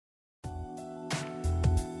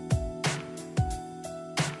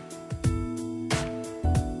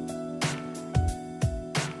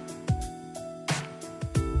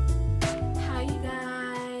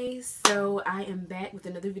I am back with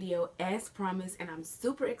another video as promised, and I'm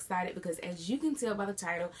super excited because as you can tell by the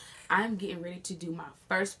title, I'm getting ready to do my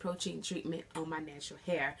first protein treatment on my natural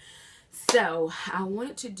hair. So I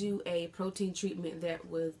wanted to do a protein treatment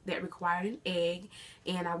that required an egg,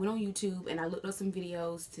 and I went on YouTube and I looked up some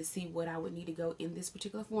videos to see what I would need to go in this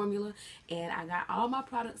particular formula, and I got all my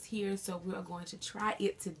products here, so we are going to try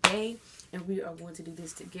it today, and we are going to do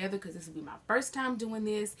this together because this will be my first time doing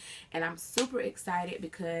this, and I'm super excited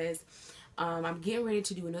because I'm getting ready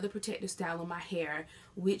to do another protective style on my hair,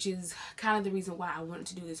 which is kind of the reason why I wanted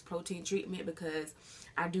to do this protein treatment, because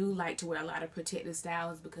I do like to wear a lot of protective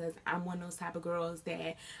styles because I'm one of those type of girls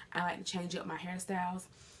that I like to change up my hairstyles.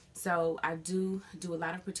 So I do a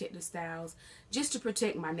lot of protective styles just to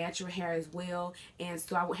protect my natural hair as well, and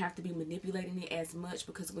so I won't have to be manipulating it as much,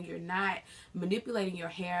 because when you're not manipulating your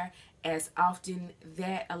hair as often,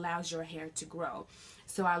 that allows your hair to grow.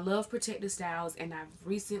 So I love protective styles, and I've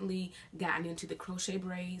recently gotten into the crochet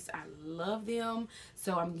braids. I love them,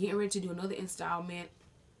 so I'm getting ready to do another installment.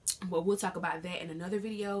 Well, we'll talk about that in another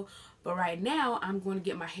video, but right now I'm going to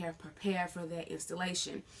get my hair prepared for that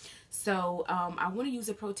installation. So I want to use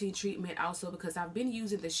a protein treatment also because I've been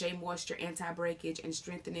using the Shea Moisture anti-breakage and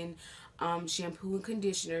strengthening shampoo and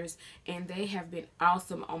conditioners, and they have been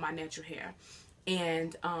awesome on my natural hair.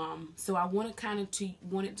 And so I wanted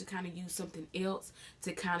to kind of use something else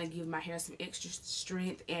to kind of give my hair some extra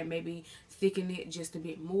strength and maybe thicken it just a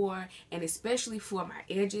bit more, and especially for my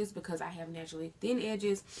edges because I have naturally thin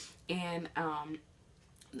edges, and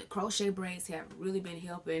the crochet braids have really been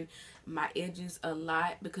helping my edges a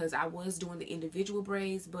lot because I was doing the individual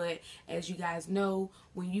braids, but as you guys know,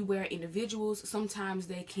 when you wear individuals, sometimes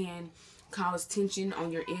they can cause tension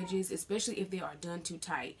on your edges, especially if they are done too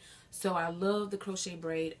tight. So I love the crochet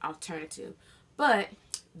braid alternative, but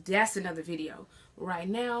that's another video. Right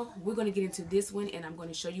now we're going to get into this one, and I'm going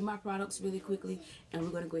to show you my products really quickly, and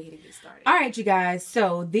we're going to go ahead and get started. All right, you guys,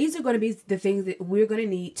 so these are going to be the things that we're going to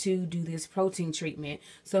need to do this protein treatment.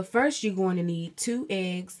 So first, you're going to need 2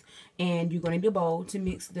 eggs, and you're going to need a bowl to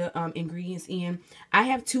mix the ingredients in. I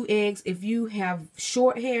have 2 eggs. If you have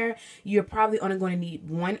short hair, you're probably only going to need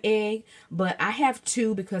 1 egg, but I have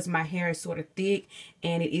 2 because my hair is sort of thick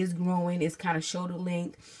and it is growing. It's kind of shoulder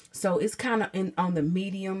length, so it's kind of on the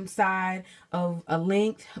medium side of a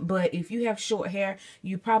length. But if you have short hair,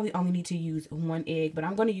 you probably only need to use 1 egg, but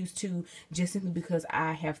I'm going to use 2 just simply because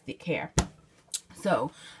I have thick hair. So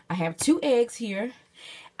I have 2 eggs here.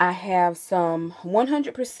 I have some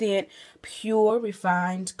 100% pure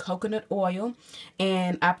refined coconut oil,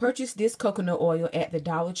 and I purchased this coconut oil at the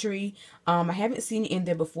Dollar Tree. I haven't seen it in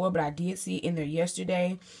there before, but I did see it in there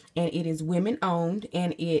yesterday, and it is women owned,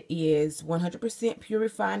 and it is 100% pure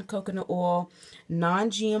refined coconut oil,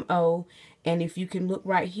 non-GMO, and if you can look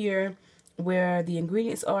right here where the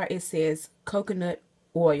ingredients are, it says coconut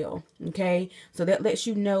oil. Okay, so that lets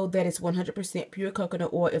you know that it's 100% pure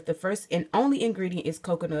coconut oil if the first and only ingredient is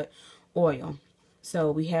coconut oil.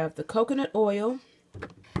 So we have the coconut oil.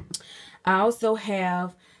 I also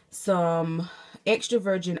have some extra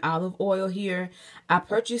virgin olive oil here. I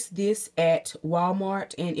purchased this at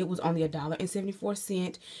Walmart, and it was only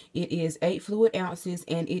 $1.74. It is 8 fluid ounces,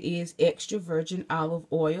 and it is extra virgin olive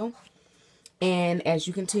oil. And as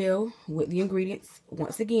you can tell with the ingredients,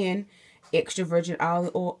 once again, extra virgin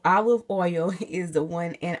olive oil is the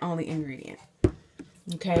one and only ingredient.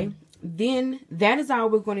 Okay, then that is all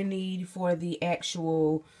we're going to need for the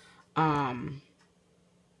actual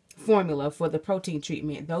formula for the protein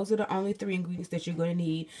treatment. Those are the only 3 ingredients that you're going to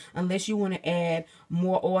need, unless you want to add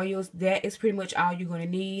more oils. That is pretty much all you're going to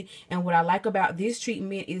need. And what I like about this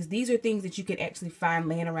treatment is these are things that you can actually find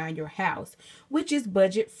laying around your house, which is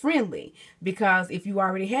budget friendly, because if you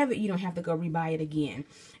already have it, you don't have to go rebuy it again.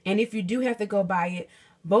 And if you do have to go buy it,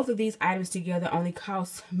 both of these items together only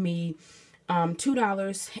cost me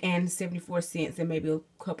 $2.74, and maybe a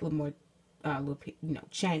couple of more little,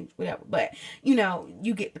 change, whatever, but you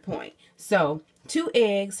get the point. So 2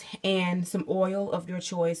 eggs and some oil of your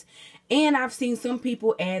choice, and I've seen some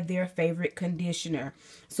people add their favorite conditioner.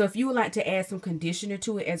 So if you would like to add some conditioner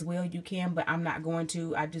to it as well, you can, but I'm not going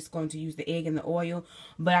to. I'm just going to use the egg and the oil.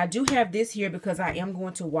 But I do have this here because I am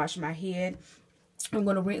going to wash my head. I'm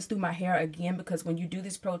going to rinse through my hair again, because when you do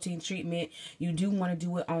this protein treatment, you do want to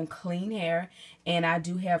do it on clean hair. And I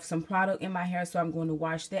do have some product in my hair, so I'm going to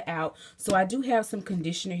wash that out. So I do have some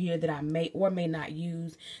conditioner here that I may or may not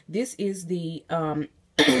use. This is the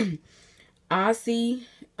Aussie,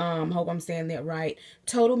 hope I'm saying that right,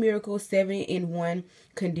 Total Miracle 7-in-1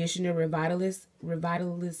 Conditioner Revitalist,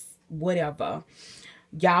 whatever.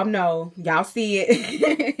 Y'all know, y'all see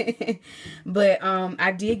it. But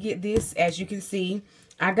I did get this, as you can see.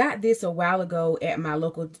 I got this a while ago at my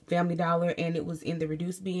local Family Dollar, and it was in the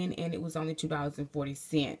reduced bin, and it was only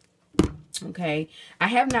 $2.40. Okay, I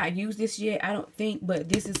have not used this yet, I don't think, but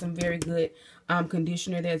this is some very good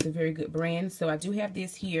conditioner. That's a very good brand. So I do have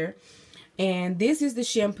this here, and this is the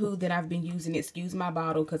shampoo that I've been using. Excuse my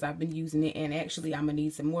bottle because I've been using it, and actually I'm gonna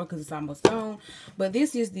need some more because it's almost gone. But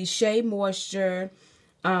this is the Shea Moisture.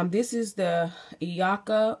 This is the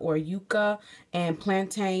Yucca and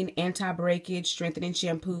Plantain Anti-Breakage Strengthening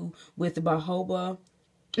Shampoo with baobab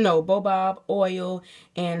oil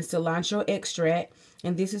and cilantro extract.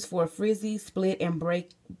 And this is for frizzy, split, and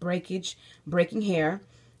breaking hair.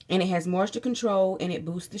 And it has moisture control, and it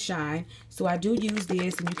boosts the shine. So I do use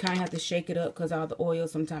this, and you kind of have to shake it up because all the oil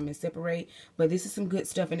sometimes separate. But this is some good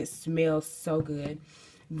stuff, and it smells so good.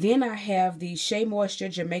 Then I have the Shea Moisture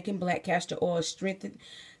Jamaican Black Castor Oil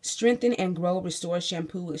Strengthen and Grow Restore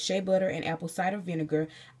Shampoo with shea butter and apple cider vinegar.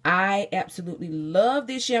 I absolutely love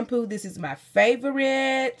this shampoo. This is my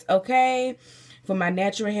favorite, okay? For my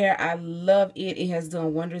natural hair, I love it. It has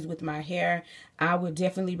done wonders with my hair. I would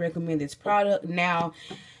definitely recommend this product. Now,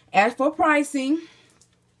 as for pricing,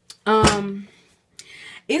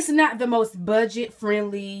 it's not the most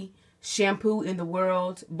budget-friendly shampoo in the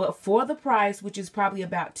world, but for the price, which is probably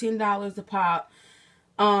about $10 a pop,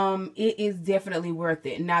 it is definitely worth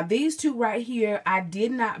it. Now, these two right here, I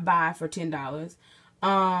did not buy for $10.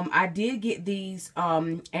 I did get these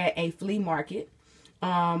at a flea market.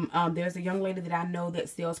 There's a young lady that I know that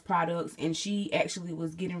sells products, and she actually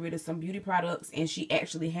was getting rid of some beauty products, and she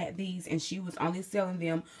actually had these, and she was only selling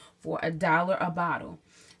them for $1 a bottle.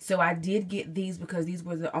 So I did get these because these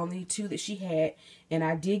were the only two that she had, and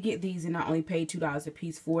I did get these, and I only paid $2 a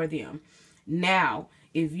piece for them. Now,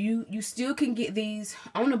 if you still can get these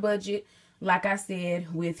on a budget, like I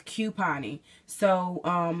said, with couponing. So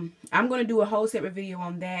I'm going to do a whole separate video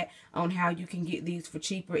on that, on how you can get these for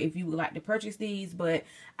cheaper if you would like to purchase these. But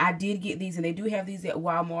I did get these, and they do have these at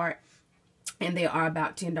Walmart, and they are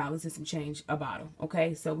about $10 and some change a bottle.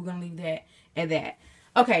 Okay, so we're going to leave that at that.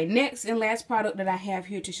 Okay, next and last product that I have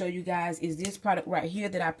here to show you guys is this product right here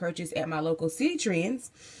that I purchased at my local City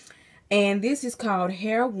Trends. And this is called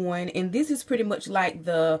Hair One, and this is pretty much like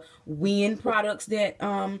the Wind products that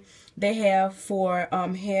they have for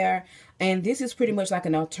hair. And this is pretty much like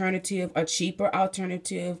an alternative, a cheaper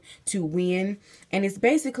alternative to Wind. And it's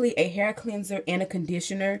basically a hair cleanser and a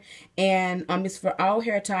conditioner. And it's for all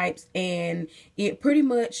hair types, and it pretty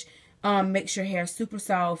much makes your hair super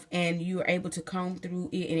soft, and you are able to comb through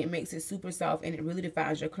it, and it makes it super soft, and it really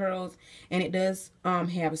defines your curls. And it does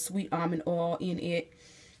have sweet almond oil in it.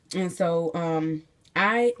 And so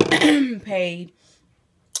I paid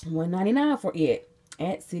 $1.99 for it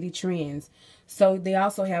at City Trends. So they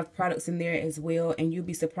also have products in there as well, and you'll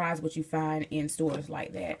be surprised what you find in stores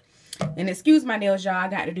like that. And excuse my nails, y'all. I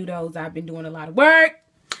got to do those. I've been doing a lot of work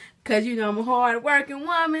because, you know, I'm a hard-working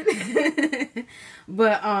woman.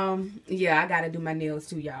 But, yeah, I got to do my nails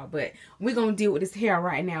too, y'all. But we're going to deal with this hair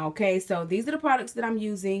right now, okay? So these are the products that I'm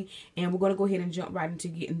using, and we're going to go ahead and jump right into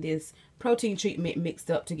getting this protein treatment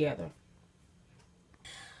mixed up together.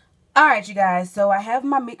 Alright, you guys, so I have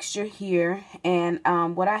my mixture here, and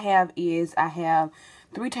what I have is I have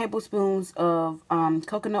 3 tablespoons of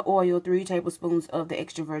coconut oil, 3 tablespoons of the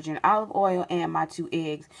extra virgin olive oil, and my 2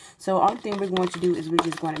 eggs. So the only thing we're going to do is we're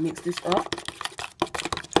just going to mix this up.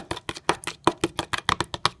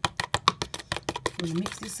 We're going to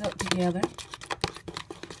mix this up together.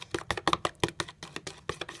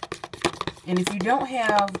 And if you don't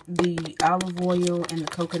have the olive oil and the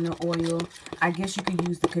coconut oil, I guess you could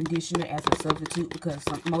use the conditioner as a substitute, because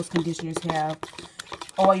most conditioners have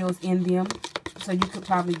oils in them. So you could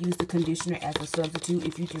probably use the conditioner as a substitute.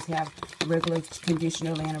 If you just have regular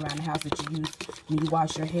conditioner laying around the house that you use when you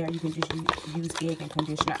wash your hair, you can just use egg and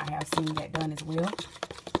conditioner. I have seen that done as well.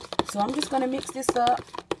 So I'm just going to mix this up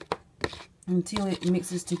until it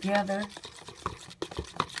mixes together.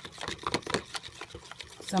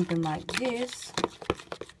 Something like this.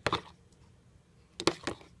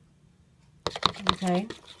 Okay.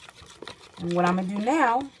 And what I'm going to do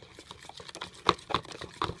now,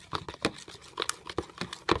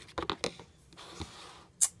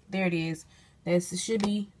 there it is. That should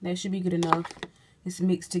be good enough. It's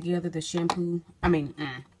mixed together, the shampoo,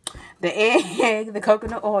 the egg, the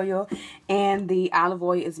coconut oil, and the olive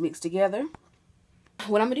oil is mixed together.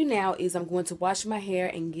 What I'm going to do now is I'm going to wash my hair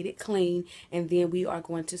and get it clean, and then we are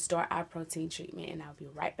going to start our protein treatment, and I'll be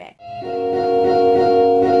right back.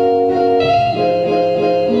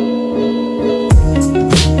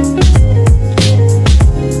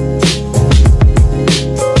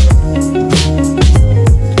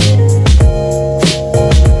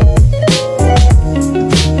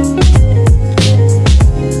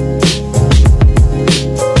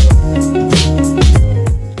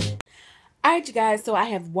 you guys, so I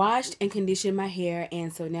have washed and conditioned my hair,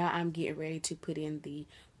 and so now I'm getting ready to put in the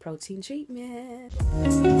protein treatment.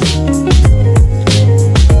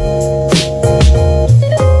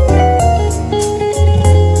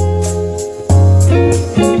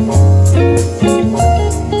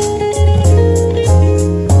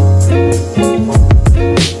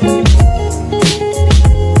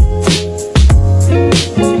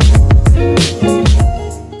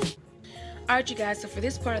 Alright you guys, so for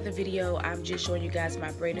this part of the video, I'm just showing you guys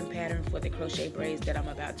my braiding pattern for the crochet braids that I'm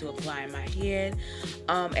about to apply in my head.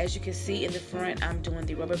 As you can see in the front, I'm doing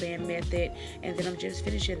the rubber band method, and then I'm just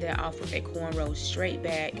finishing that off with a cornrow straight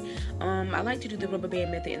back. I like to do the rubber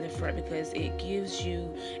band method in the front because it gives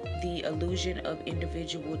you the illusion of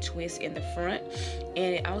individual twists in the front,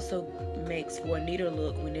 and it also makes for a neater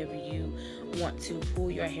look whenever you want to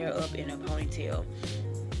pull your hair up in a ponytail.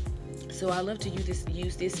 So I love to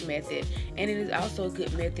use this method, and it is also a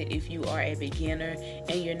good method if you are a beginner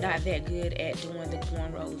and you're not that good at doing the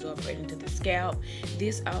cornrows or braiding to the scalp.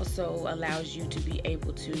 This also allows you to be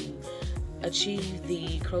able to achieve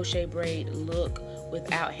the crochet braid look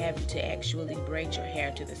without having to actually braid your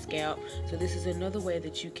hair to the scalp. So this is another way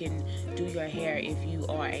that you can do your hair if you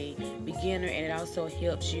are a beginner, and it also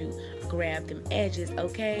helps you grab them edges,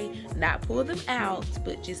 okay? Not pull them out,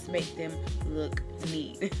 but just make them look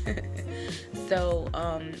neat. So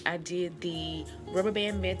I did the rubber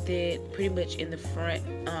band method pretty much in the front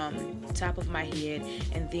top of my head,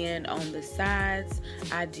 and then on the sides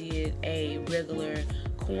I did a regular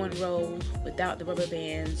cornrow without the rubber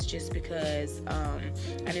bands, just because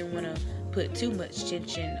I didn't want to put too much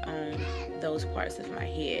tension on those parts of my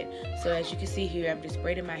head. So as you can see here, I'm just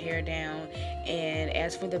braiding my hair down, and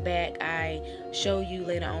as for the back, I show you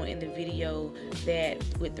later on in the video that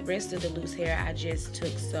with the rest of the loose hair, I just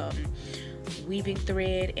took some weaving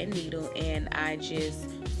thread and needle, and I just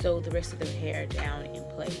sewed the rest of the hair down in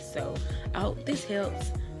place. So I hope this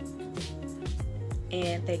helps,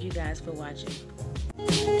 and thank you guys for watching.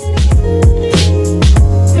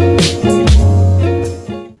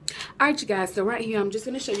 Alright you guys, so right here I'm just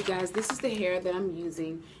going to show you guys, this is the hair that I'm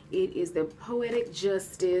using. It is the Poetic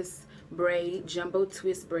Justice braid, jumbo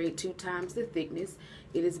twist braid, 2 times the thickness.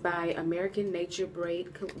 It is by American Nature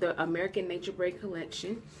Braid, the American Nature Braid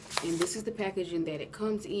collection, and this is the packaging that it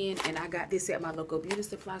comes in. And I got this at my local beauty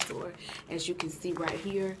supply store. As you can see right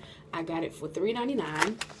here, I got it for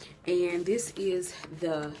 $3.99, and this is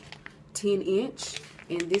the 10-inch.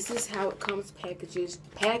 And this is how it comes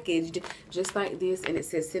packaged just like this, and it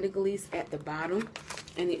says Senegalese at the bottom,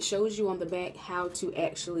 and it shows you on the back how to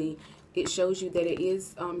actually, it shows you that it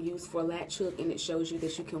is used for latch hook, and it shows you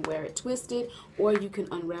that you can wear it twisted, or you can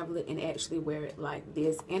unravel it and actually wear it like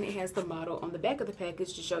this. And it has the model on the back of the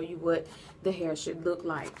package to show you what the hair should look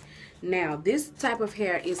like. Now this type of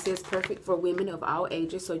hair, it says perfect for women of all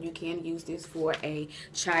ages, so you can use this for a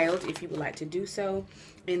child if you would like to do so.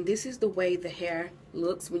 And this is the way the hair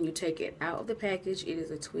looks when you take it out of the package. It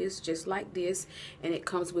is a twist just like this, and it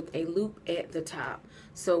comes with a loop at the top.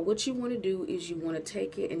 So what you want to do is you want to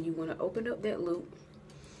take it and you want to open up that loop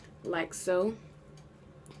like so,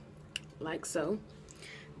 like so.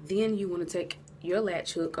 Then you want to take your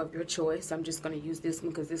latch hook of your choice. I'm just going to use this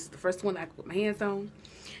one because this is the first one I put my hands on,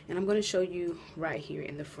 and I'm going to show you right here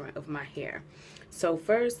in the front of my hair. So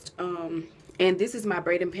first, and this is my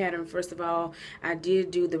braiding pattern. First of all, I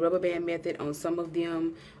did do the rubber band method on some of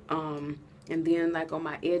them, and then like on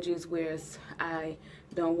my edges where I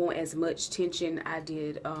don't want as much tension, I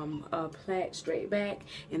did a plait straight back,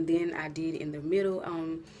 and then I did in the middle,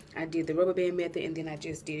 I did the rubber band method, and then I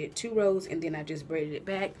just did it 2 rows, and then I just braided it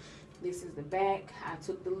back. This is the back. I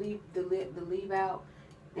took the leave out,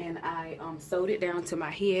 and I sewed it down to my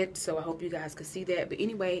head, so I hope you guys could see that. But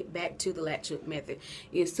anyway, back to the latch hook method.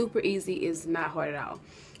 It's super easy. It's not hard at all.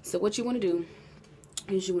 So what you want to do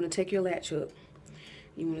is you want to take your latch hook.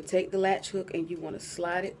 You want to take the latch hook and you want to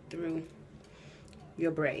slide it through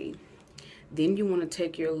your braid. Then you want to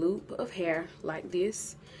take your loop of hair like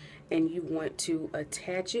this, and you want to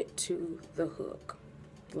attach it to the hook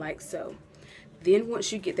like so. Then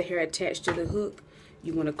once you get the hair attached to the hook,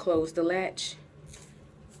 you want to close the latch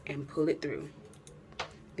and pull it through.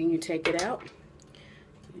 Then you take it out,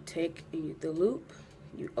 you take the loop,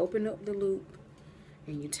 you open up the loop,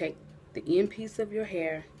 and you take the end piece of your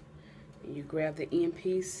hair, and you grab the end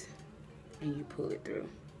piece and you pull it through.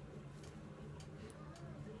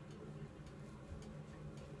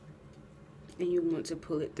 And you want to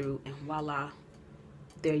pull it through, and voila,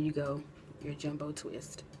 there you go, your jumbo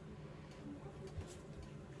twist.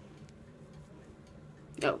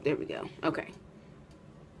 Oh, there we go. Okay.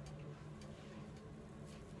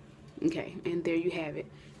 Okay, and there you have it,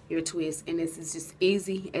 your twist. And this is just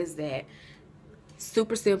easy as that.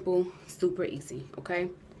 Super simple, super easy, okay?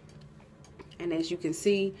 And as you can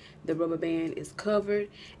see, the rubber band is covered.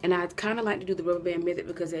 And I kind of like to do the rubber band method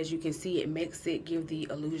because as you can see, it makes it give the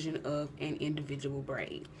illusion of an individual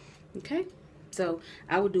braid. Okay, so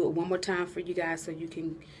I will do it one more time for you guys so you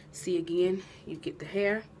can see again. You get the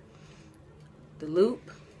hair, the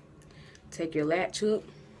loop, take your latch hook.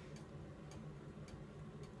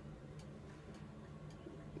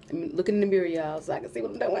 Look in the mirror, y'all, so I can see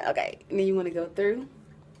what I'm doing. Okay, and then you want to go through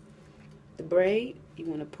the braid. You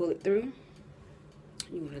want to pull it through.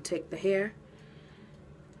 You want to take the hair,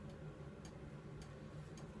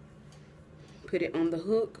 put it on the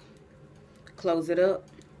hook, close it up,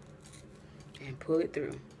 and pull it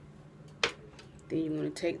through. Then you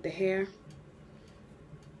want to take the hair,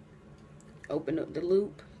 open up the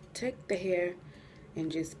loop, take the hair,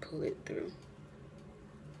 and just pull it through.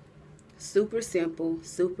 Super simple,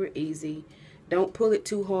 super easy. Don't pull it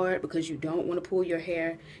too hard because you don't want to pull your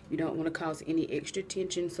hair. You don't want to cause any extra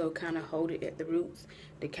tension, so kind of hold it at the roots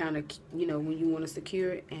to kind of, you know, when you want to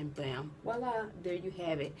secure it, and bam, voila, there you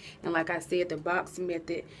have it. And like I said, the box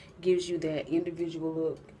method gives you that individual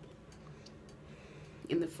look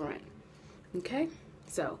in the front. Okay,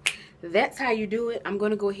 so that's how you do it. I'm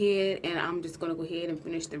going to go ahead and I'm just going to go ahead and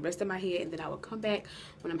finish the rest of my head, and then I will come back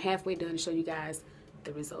when I'm halfway done to show you guys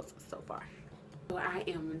the results so far. So I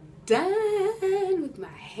am done with my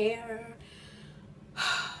hair.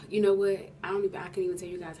 You know what? I can't even tell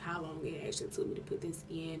you guys how long it actually took me to put this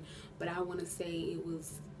in, but I want to say it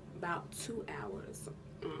was about 2 hours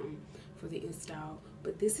for the install.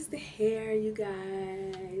 But this is the hair, you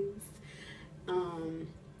guys.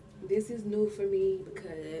 This is new for me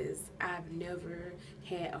because I've never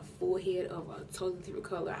had a full head of a totally different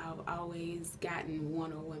color. I've always gotten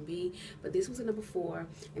 1 or 1B, but this was a number 4.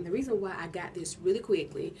 And the reason why I got this really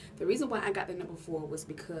quickly, the reason why I got the number 4 was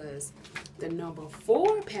because the number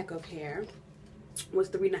 4 pack of hair was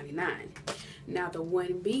 $3.99. Now the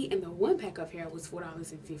 1B and the 1 pack of hair was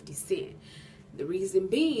 $4.50. The reason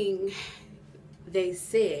being, they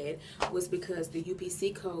said, was because the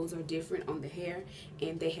UPC codes are different on the hair,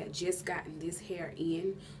 and they had just gotten this hair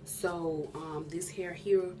in. So this hair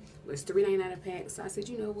here was $3.99 a pack. So I said,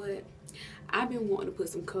 you know what, I've been wanting to put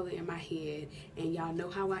some color in my head, and y'all know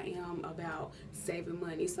how I am about saving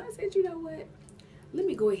money. So I said, you know what, let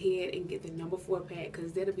me go ahead and get the number 4 pack,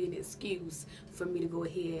 because that'll be an excuse for me to go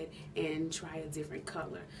ahead and try a different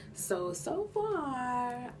color. So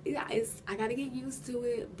far, yeah, I gotta get used to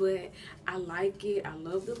it, but I like it. I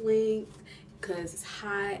love the length because it's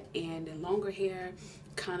hot, and the longer hair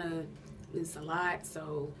kind of is a lot.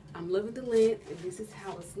 So I'm loving the length, and this is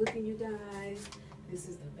how it's looking, you guys. This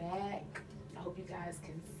is the back. I hope you guys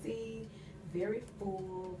can see. Very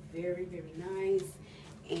full, very, very nice.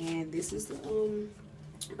 And this is the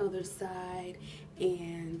other side.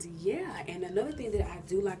 And yeah, and another thing that I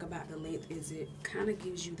do like about the length is it kind of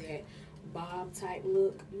gives you that bob type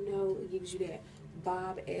look. You know, it gives you that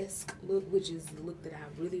bob-esque look, which is the look that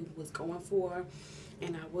I really was going for.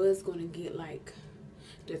 And I was going to get like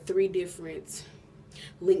the 3 different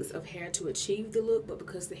lengths of hair to achieve the look, but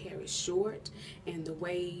because the hair is short and the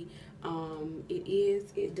way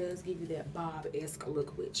it does give you that bob-esque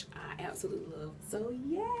look, which I absolutely love. So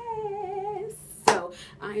yes, so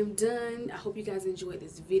I am done. I hope you guys enjoyed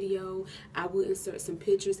this video. I will insert some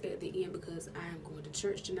pictures at the end because I am going to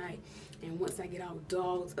church tonight, and once I get all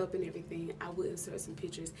dolled up and everything, I will insert some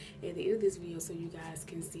pictures at the end of this video so you guys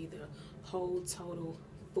can see the whole total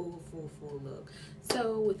full look.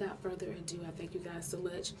 So without further ado, I thank you guys so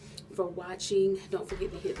much for watching. Don't forget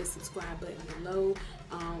to hit the subscribe button below.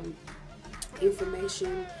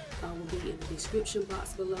 Information will be in the description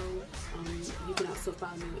box below. You can also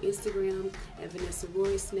follow me on Instagram at Vanessa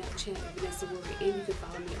Rory, Snapchat at Vanessa Rory, and you can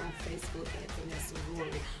follow me on Facebook at Vanessa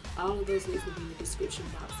Rory. All of those links will be in the description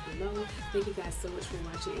box below. Thank you guys so much for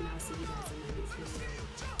watching, and I'll see you guys in my next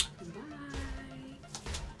video.